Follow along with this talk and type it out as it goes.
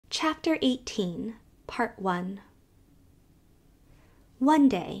Chapter 18, Part 1. One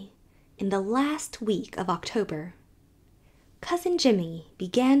day, in the last week of October, Cousin Jimmy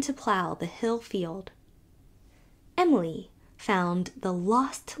began to plow the hill field. Emily found the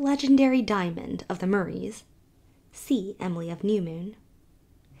lost legendary diamond of the Murrays, see Emily of New Moon,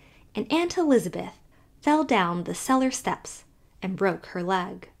 and Aunt Elizabeth fell down the cellar steps and broke her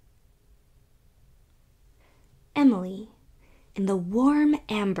leg. Emily, in the warm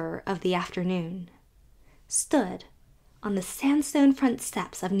amber of the afternoon, stood on the sandstone front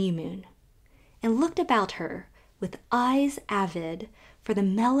steps of New Moon and looked about her with eyes avid for the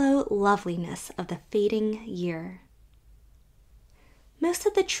mellow loveliness of the fading year. Most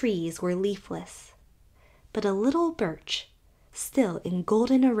of the trees were leafless, but a little birch, still in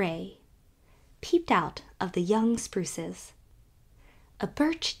golden array, peeped out of the young spruces, a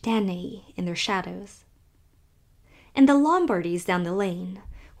birch Danae in their shadows. And the Lombardies down the lane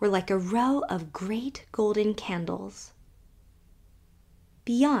were like a row of great golden candles.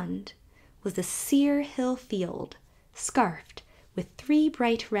 Beyond was the sere hill field, scarfed with 3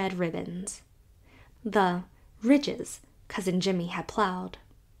 bright red ribbons, the ridges Cousin Jimmy had plowed.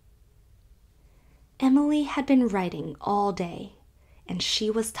 Emily had been writing all day, and she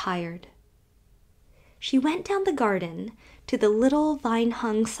was tired. She went down the garden to the little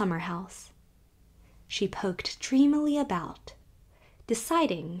vine-hung summer house. She poked dreamily about,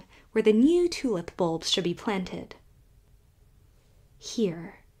 deciding where the new tulip bulbs should be planted.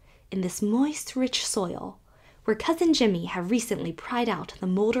 Here, in this moist, rich soil, where Cousin Jimmy had recently pried out the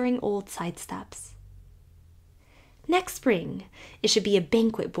moldering old side steps. Next spring, it should be a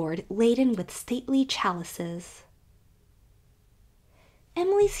banquet board laden with stately chalices.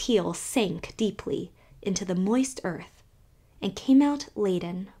 Emily's heel sank deeply into the moist earth and came out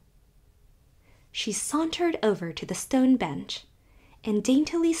laden. She sauntered over to the stone bench and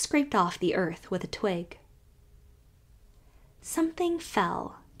daintily scraped off the earth with a twig. Something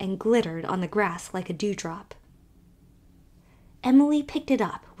fell and glittered on the grass like a dewdrop. Emily picked it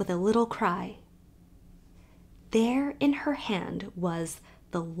up with a little cry. There in her hand was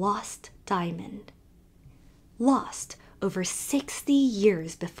the lost diamond, lost over 60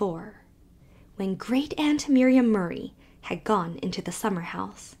 years before, when Great Aunt Miriam Murray had gone into the summer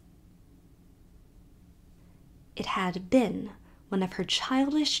house. It had been one of her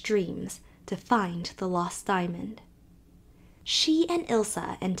childish dreams to find the lost diamond. She and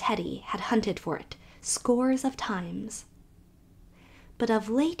Ilsa and Teddy had hunted for it scores of times. But of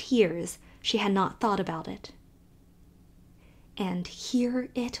late years she had not thought about it. And here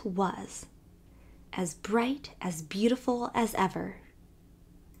it was, as bright, as beautiful as ever.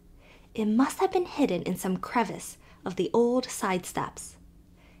 It must have been hidden in some crevice of the old side steps,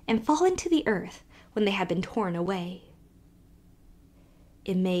 and fallen to the earth when they had been torn away.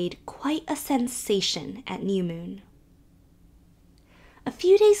 It made quite a sensation at New Moon. A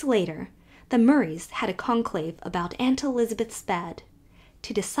few days later, the Murrays had a conclave about Aunt Elizabeth's bed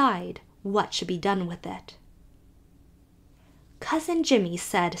to decide what should be done with it. Cousin Jimmy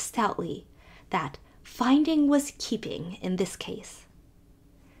said stoutly that finding was keeping in this case.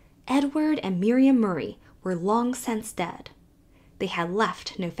 Edward and Miriam Murray were long since dead. They had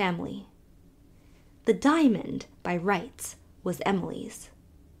left no family. The diamond, by rights, was Emily's.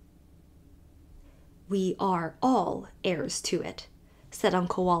 "We are all heirs to it," said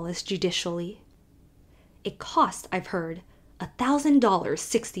Uncle Wallace judicially. "It cost, I've heard, $1,000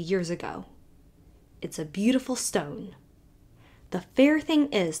 60 years ago. It's a beautiful stone. The fair thing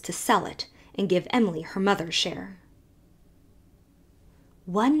is to sell it and give Emily her mother's share."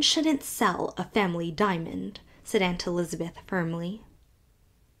 "One shouldn't sell a family diamond," said Aunt Elizabeth firmly.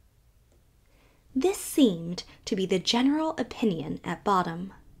 This seemed to be the general opinion at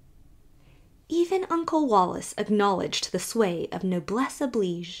bottom. Even Uncle Wallace acknowledged the sway of noblesse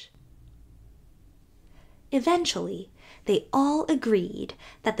oblige. Eventually, they all agreed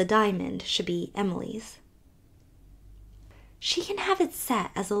that the diamond should be Emily's. "She can have it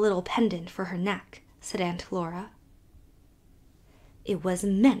set as a little pendant for her neck," said Aunt Laura. "It was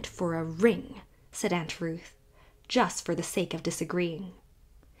meant for a ring," said Aunt Ruth, just for the sake of disagreeing.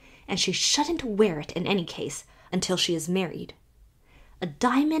 "And she shouldn't wear it in any case until she is married. A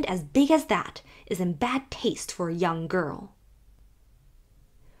diamond as big as that is in bad taste for a young girl."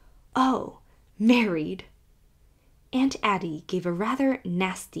 "Oh, married!" Aunt Addie gave a rather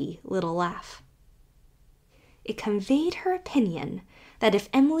nasty little laugh. It conveyed her opinion that if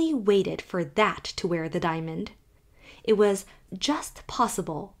Emily waited for that to wear the diamond, it was just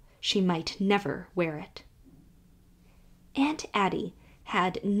possible she might never wear it. Aunt Addie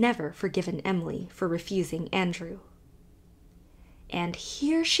had never forgiven Emily for refusing Andrew. And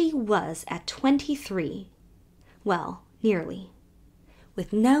here she was at 23. Well, nearly.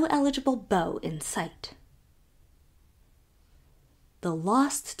 With no eligible beau in sight. "The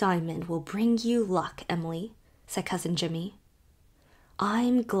lost diamond will bring you luck, Emily," said Cousin Jimmy.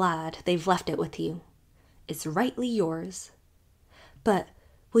 "I'm glad they've left it with you. It's rightly yours. But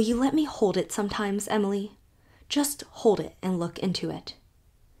will you let me hold it sometimes, Emily? Just hold it and look into it.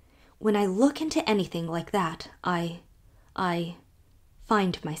 When I look into anything like that, I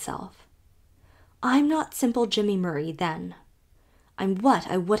find myself. I'm not simple Jimmy Murray then. I'm what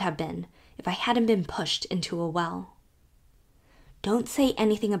I would have been if I hadn't been pushed into a well. Don't say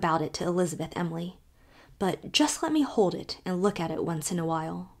anything about it to Elizabeth, Emily, but just let me hold it and look at it once in a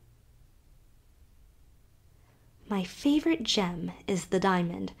while." "My favorite gem is the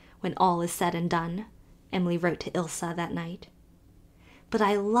diamond when all is said and done," Emily wrote to Ilsa that night. "But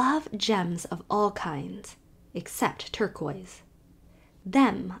I love gems of all kinds, except turquoise.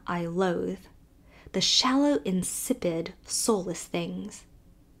 Them I loathe, the shallow, insipid, soulless things.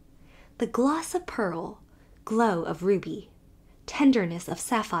 The gloss of pearl, glow of ruby, tenderness of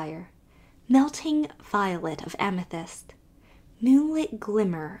sapphire, melting violet of amethyst, moonlit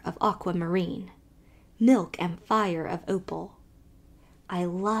glimmer of aquamarine, milk and fire of opal. I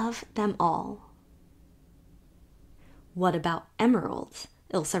love them all." "What about emeralds?"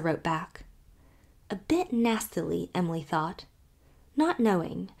 Ilsa wrote back. A bit nastily, Emily thought, not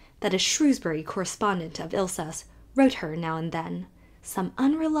knowing that a Shrewsbury correspondent of Ilsa's wrote her now and then some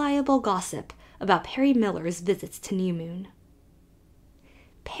unreliable gossip about Perry Miller's visits to New Moon.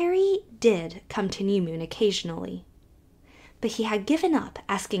 Perry did come to New Moon occasionally, but he had given up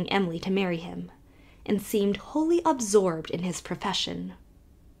asking Emily to marry him and seemed wholly absorbed in his profession.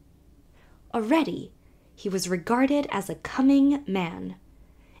 Already he was regarded as a coming man,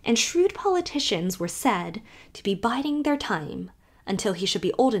 and shrewd politicians were said to be biding their time until he should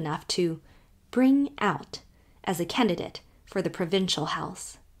be old enough to bring out as a candidate for the provincial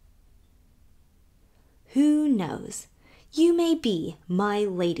house. "Who knows? You may be my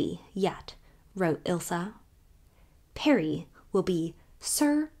lady yet," wrote Ilsa. "Perry will be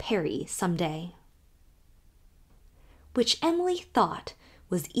Sir Perry some day." Which Emily thought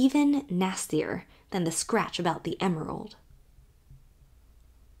was even nastier than the scratch about the emerald.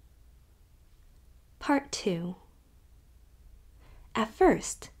 Part 2. At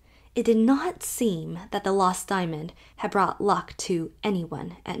first, it did not seem that the lost diamond had brought luck to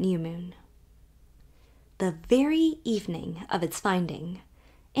anyone at New Moon. The very evening of its finding,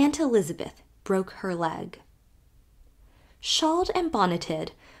 Aunt Elizabeth broke her leg. Shawled and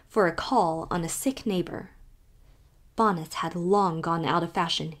bonneted for a call on a sick neighbor. Bonnets had long gone out of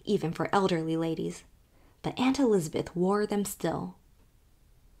fashion even for elderly ladies, but Aunt Elizabeth wore them still.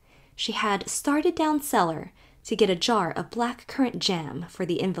 She had started down cellar to get a jar of black currant jam for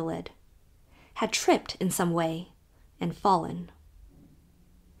the invalid, had tripped in some way, and fallen.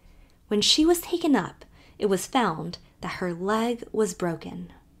 When she was taken up, it was found that her leg was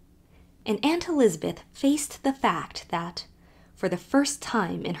broken, and Aunt Elizabeth faced the fact that, for the first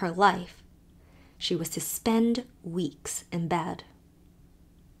time in her life, she was to spend weeks in bed.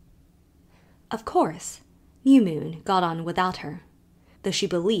 Of course, New Moon got on without her, though she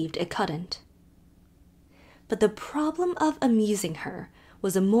believed it couldn't. But the problem of amusing her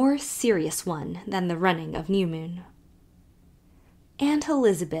was a more serious one than the running of New Moon. Aunt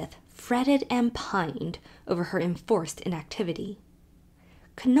Elizabeth fretted and pined over her enforced inactivity,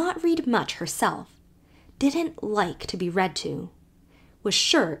 could not read much herself, didn't like to be read to, was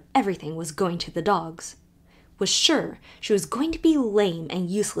sure everything was going to the dogs, was sure she was going to be lame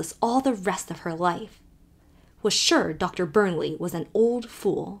and useless all the rest of her life, was sure Dr. Burnley was an old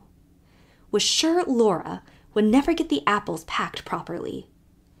fool, was sure Laura would never get the apples packed properly,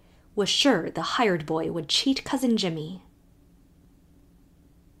 was sure the hired boy would cheat Cousin Jimmy.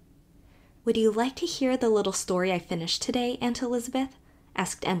 "Would you like to hear the little story I finished today, Aunt Elizabeth?"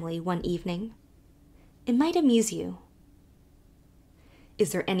 asked Emily one evening. "It might amuse you."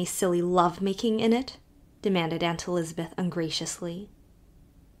 "Is there any silly love-making in it?" demanded Aunt Elizabeth ungraciously.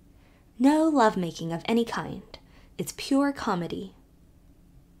 "No love-making of any kind. It's pure comedy."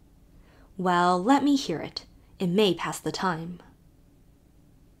 "Well, let me hear it. It may pass the time."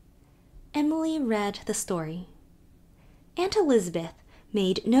 Emily read the story. Aunt Elizabeth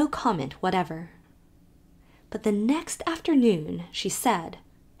made no comment whatever. But the next afternoon she said,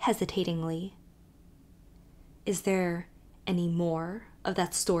 hesitatingly, "Is there any more of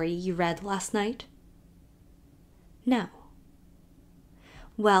that story you read last night?" "No."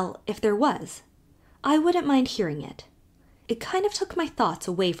 "Well, if there was, I wouldn't mind hearing it. It kind of took my thoughts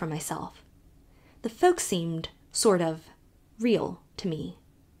away from myself. The folks seemed sort of real to me.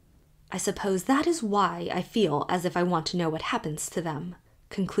 I suppose that is why I feel as if I want to know what happens to them,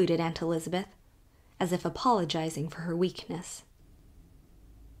 concluded Aunt Elizabeth, as if apologizing for her weakness.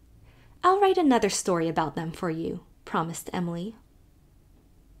 I'll write another story about them for you, promised Emily.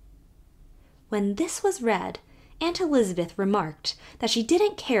 When this was read, Aunt Elizabeth remarked that she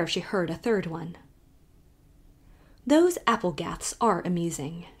didn't care if she heard a third one. Those Applegaths are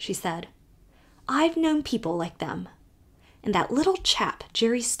amusing, she said. I've known people like them. And that little chap,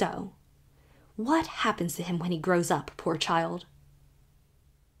 Jerry Stowe. What happens to him when he grows up, poor child?